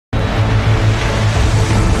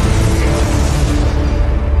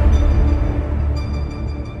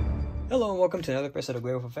welcome to another episode of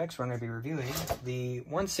Grave Effects, where I'm going to be reviewing the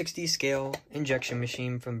 160 scale injection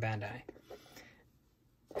machine from Bandai.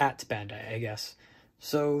 At Bandai, I guess.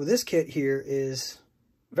 So this kit here is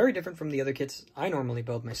very different from the other kits I normally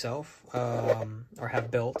build myself, or have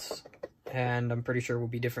built, and I'm pretty sure will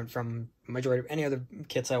be different from the majority of any other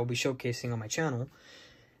kits I will be showcasing on my channel.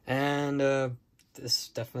 And this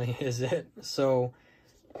definitely is it. So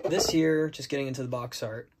this here, just getting into the box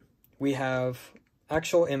art, we have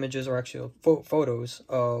actual images or actual photos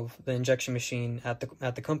of the injection machine at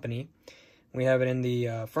the company. We have it in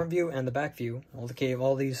the front view and the back view.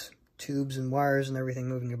 All these tubes and wires and everything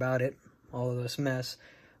moving about it, all of this mess.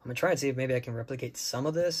 I'm gonna try and see if maybe I can replicate some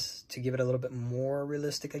of this to give it a little bit more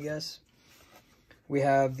realistic, I guess. We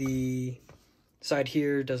have the side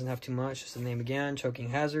here, doesn't have too much, just the name again,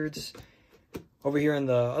 choking hazards. Over here on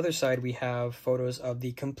the other side, we have photos of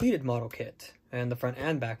the completed model kit and the front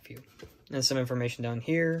and back view. And some information down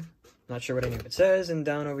here. Not sure what any of it says. And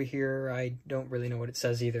down over here, I don't really know what it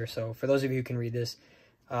says either. So for those of you who can read this,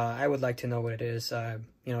 I would like to know what it is,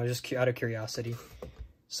 you know, just out of curiosity.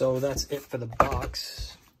 So that's it for the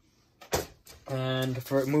box. And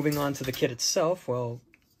for moving on to the kit itself, well,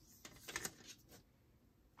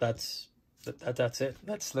 that's it.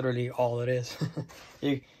 That's literally all it is.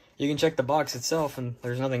 You can check the box itself, and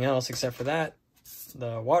there's nothing else except for that.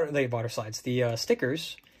 The water slides, the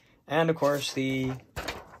stickers, and of course the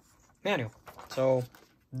manual. So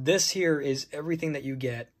this here is everything that you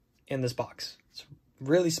get in this box. It's a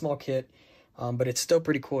really small kit, but it's still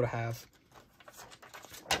pretty cool to have.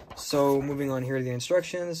 So moving on here to the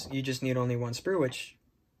instructions, you just need only one sprue, which,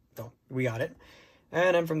 well, we got it.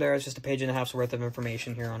 And then from there, it's just a page and a half's worth of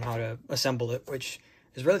information here on how to assemble it, which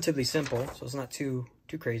is relatively simple, so it's not too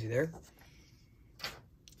crazy there.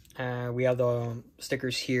 We have the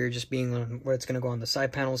stickers here, just being on where it's going to go on the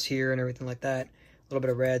side panels here and everything like that. A little bit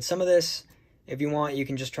of red. Some of this, if you want, you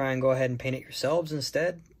can just try and go ahead and paint it yourselves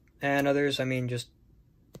instead. And others, I mean, just,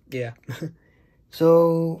 yeah.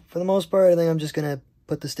 So, for the most part, I think I'm just going to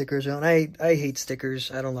put the stickers on. I hate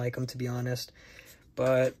stickers. I don't like them, to be honest.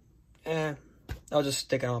 But, I'll just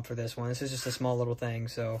stick it on for this one. This is just a small little thing,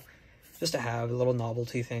 so just to have a little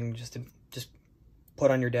novelty thing, just to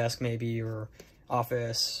put on your desk maybe, or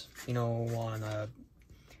office, you know, on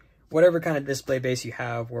whatever kind of display base you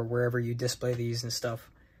have, or wherever you display these and stuff.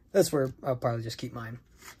 That's where I'll probably just keep mine.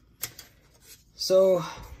 So,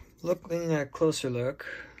 looking at a closer look,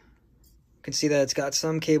 you can see that it's got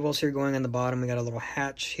some cables here going on the bottom. We got a little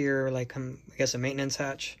hatch here, like I guess a maintenance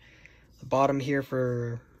hatch. The bottom here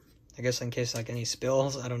for, I guess in case like any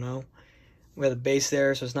spills, I don't know. We have the base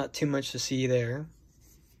there, so it's not too much to see there.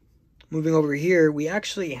 Moving over here, we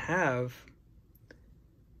actually have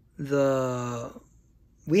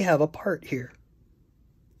we have a part here.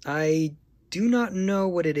 I do not know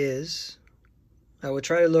what it is. I will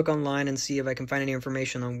try to look online and see if I can find any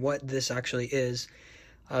information on what this actually is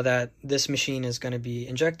that this machine is going to be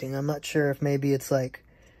injecting. I'm not sure if maybe it's like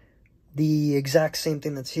the exact same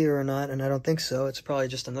thing that's here or not, and I don't think so. It's probably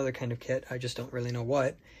just another kind of kit. I just don't really know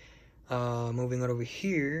what. Moving on over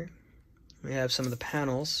here, we have some of the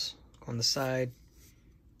panels on the side.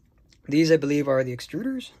 These, I believe, are the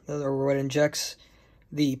extruders, or what injects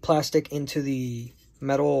the plastic into the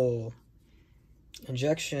metal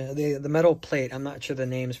injection, the metal plate. I'm not sure the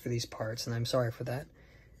names for these parts, and I'm sorry for that.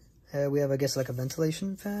 We have, I guess, like a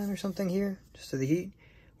ventilation fan or something here, just to the heat.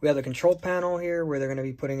 We have the control panel here, where they're going to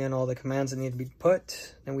be putting in all the commands that need to be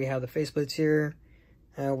put. Then we have the faceplates here,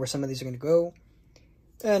 where some of these are going to go.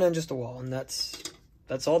 And then just a wall, and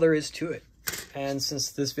that's all there is to it. And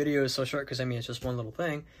since this video is so short, because I mean it's just one little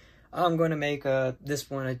thing, I'm going to make this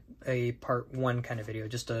one a part 1 kind of video,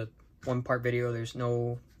 just a 1-part video. There's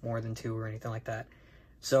no more than 2 or anything like that.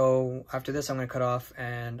 So after this, I'm going to cut off,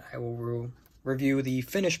 and I will review the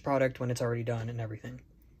finished product when it's already done and everything.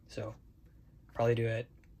 So probably do it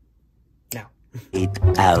now. 8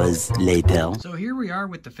 hours later. So here we are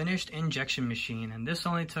with the finished injection machine, and this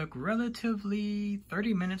only took relatively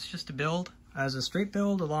 30 minutes just to build as a straight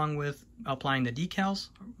build, along with applying the decals,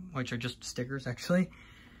 which are just stickers actually.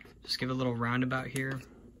 Just give it a little roundabout here.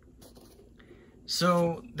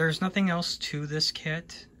 So there's nothing else to this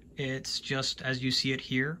kit. It's just as you see it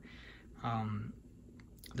here.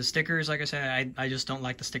 The stickers, like I said, I just don't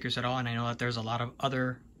like the stickers at all, and I know that there's a lot of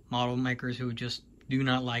other model makers who just do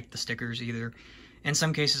not like the stickers either. In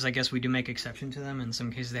some cases, I guess we do make exception to them. In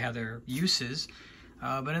some cases, they have their uses.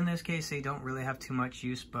 But in this case, they don't really have too much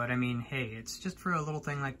use. But I mean, hey, it's just for a little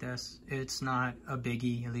thing like this. It's not a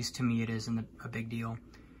biggie. At least to me, it isn't a big deal.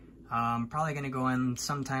 Probably going to go in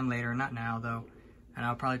sometime later, not now though. And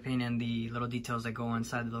I'll probably paint in the little details that go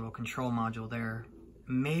inside the little control module there.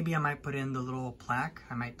 Maybe I might put in the little plaque.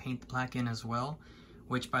 I might paint the plaque in as well,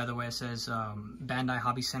 which by the way says Bandai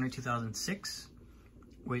Hobby Center 2006,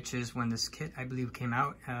 which is when this kit I believe came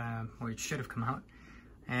out, or it should have come out.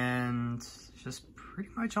 And just pretty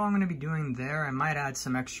much all I'm going to be doing there. I might add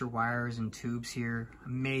some extra wires and tubes here. I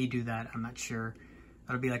may do that, I'm not sure.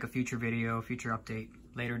 That'll be like a future video, future update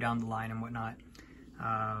later down the line and whatnot.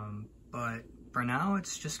 But for now,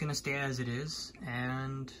 it's just going to stay as it is,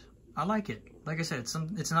 and I like it. Like I said,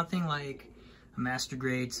 it's nothing like a Master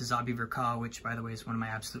Grade Suzabi Verka, which by the way is one of my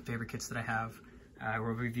absolute favorite kits that I have. I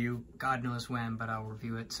will review God knows when, but I'll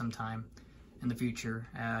review it sometime in the future.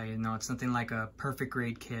 You know, it's nothing like a perfect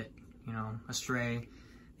grade kit. You know, the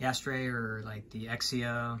Astray, or like the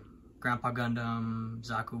Exia, Grandpa Gundam,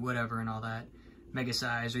 Zaku, whatever, and all that. Mega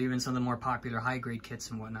Size, or even some of the more popular high grade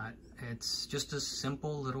kits and whatnot. It's just a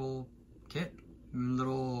simple little kit,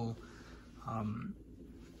 little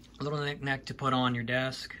knick-knack to put on your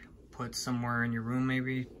desk, put somewhere in your room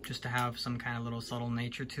maybe, just to have some kind of little subtle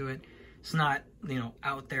nature to it. It's not, you know,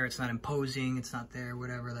 out there, it's not imposing, it's not there,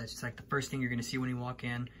 whatever. That's just like the first thing you're going to see when you walk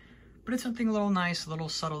in. But it's something a little nice, a little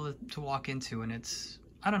subtle to walk into, and it's,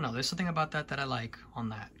 I don't know, there's something about that I like on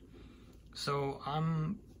that. So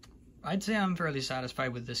I'd say I'm fairly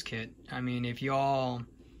satisfied with this kit. I mean, if y'all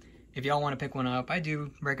want to pick one up, I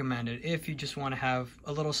do recommend it if you just want to have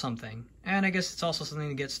a little something. And I guess it's also something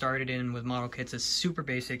to get started in with model kits. It's super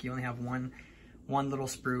basic. You only have one little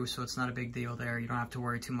sprue, so it's not a big deal there. You don't have to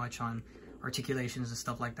worry too much on articulations and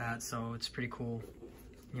stuff like that, so it's pretty cool,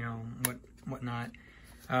 you know, whatnot.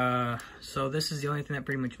 So this is the only thing that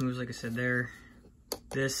pretty much moves, like I said there.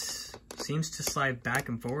 This seems to slide back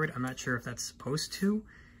and forward. I'm not sure if that's supposed to,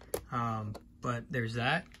 but there's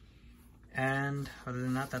that. And other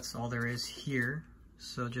than that, that's all there is here.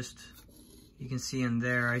 So just, you can see in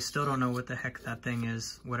there, I still don't know what the heck that thing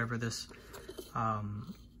is, whatever this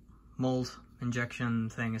mold injection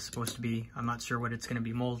thing is supposed to be. I'm not sure what it's going to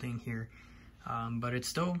be molding here, but it's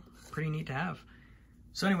still pretty neat to have.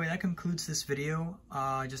 So anyway, that concludes this video.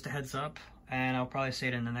 Just a heads up, and I'll probably say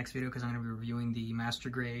it in the next video because I'm going to be reviewing the Master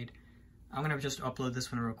Grade. I'm going to just upload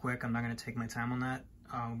this one real quick. I'm not going to take my time on that.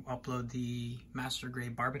 I'll upload the Master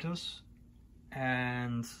Grade Barbatos.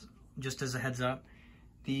 And just as a heads up,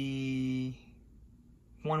 the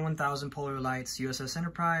 1000 Polar Lights USS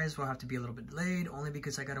Enterprise will have to be a little bit delayed, only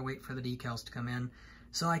because I gotta wait for the decals to come in,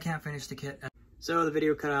 so I can't finish the kit. So the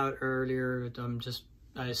video cut out earlier,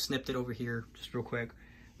 I snipped it over here just real quick.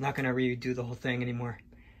 I'm not gonna redo the whole thing anymore.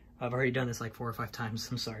 I've already done this like 4 or 5 times,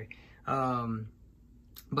 I'm sorry.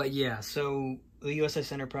 But yeah, so the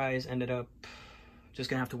USS Enterprise ended up just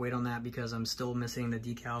gonna have to wait on that because I'm still missing the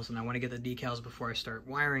decals, and I want to get the decals before I start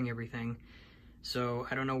wiring everything. So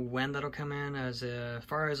I don't know when that'll come in. As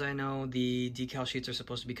far as I know, the decal sheets are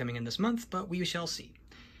supposed to be coming in this month, but we shall see.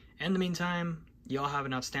 In the meantime, y'all have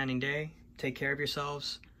an outstanding day. Take care of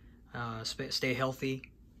yourselves, stay healthy,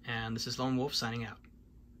 and this is Lone Wolf signing out.